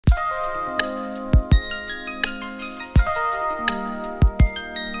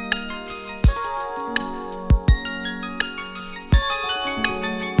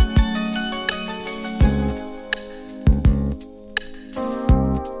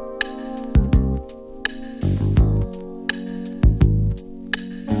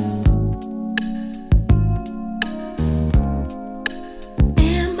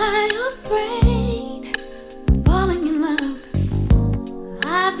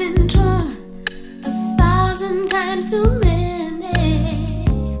been torn 1,000 times too many.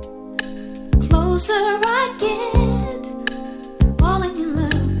 Closer I get, falling in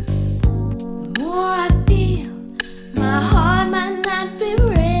love. The more I feel, my heart might not be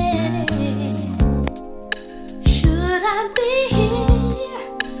ready. Should I be here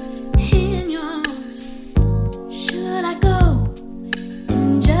in your arms? Should I go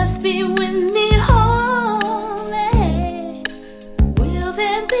and just be with me wholly? Will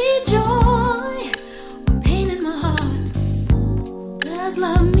there be joy or pain in my heart? Does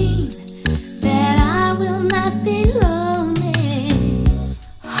love mean that I will not be lonely?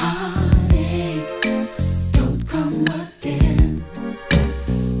 Heartache, don't come again.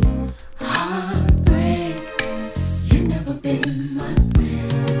 Heartbreak, you've never been my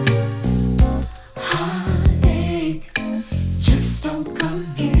friend. Heartache, just don't come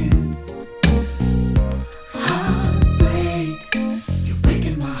in. Heartbreak, you're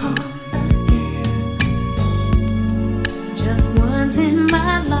breaking my heart again. Just once in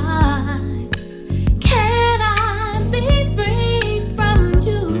my life, can I be free from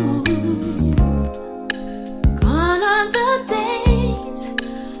you? Gone are the days,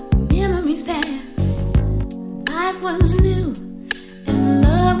 memories past. Life was new and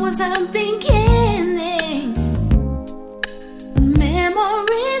love was a beginning.